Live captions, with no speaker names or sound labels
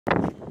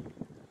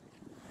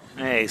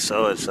Hey,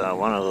 so it's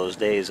one of those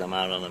days I'm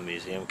out on the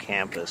museum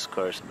campus, of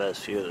course, the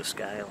best view of the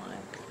skyline.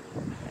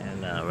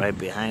 And right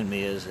behind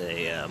me is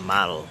a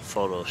model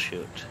photo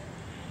shoot.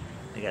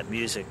 They got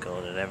music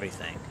going and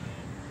everything.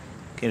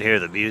 You can hear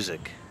the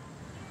music.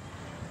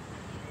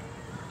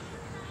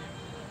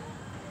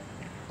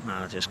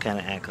 I'll just kind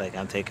of act like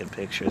I'm taking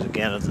pictures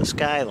again of the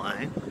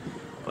skyline.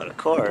 But of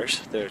course,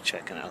 they're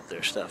checking out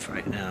their stuff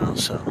right now,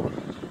 so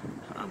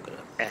I'm going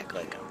to act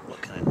like I'm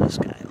looking at the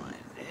skyline.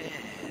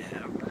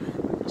 Yeah,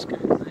 right. The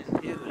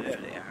skyline view. There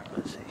they are.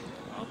 Let's see.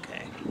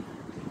 Okay.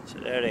 So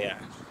there they are.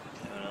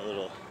 Doing a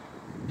little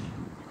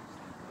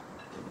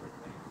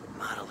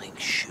modeling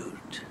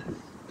shoot.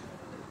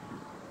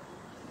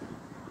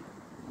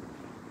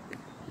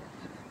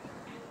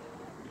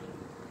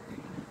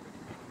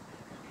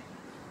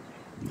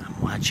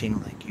 I'm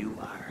watching like you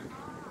are.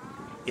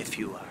 If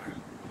you are.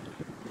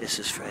 This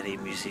is Freddie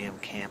Museum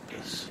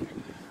Campus,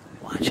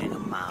 watching a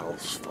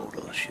model's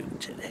photo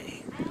shoot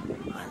today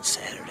on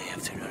Saturday.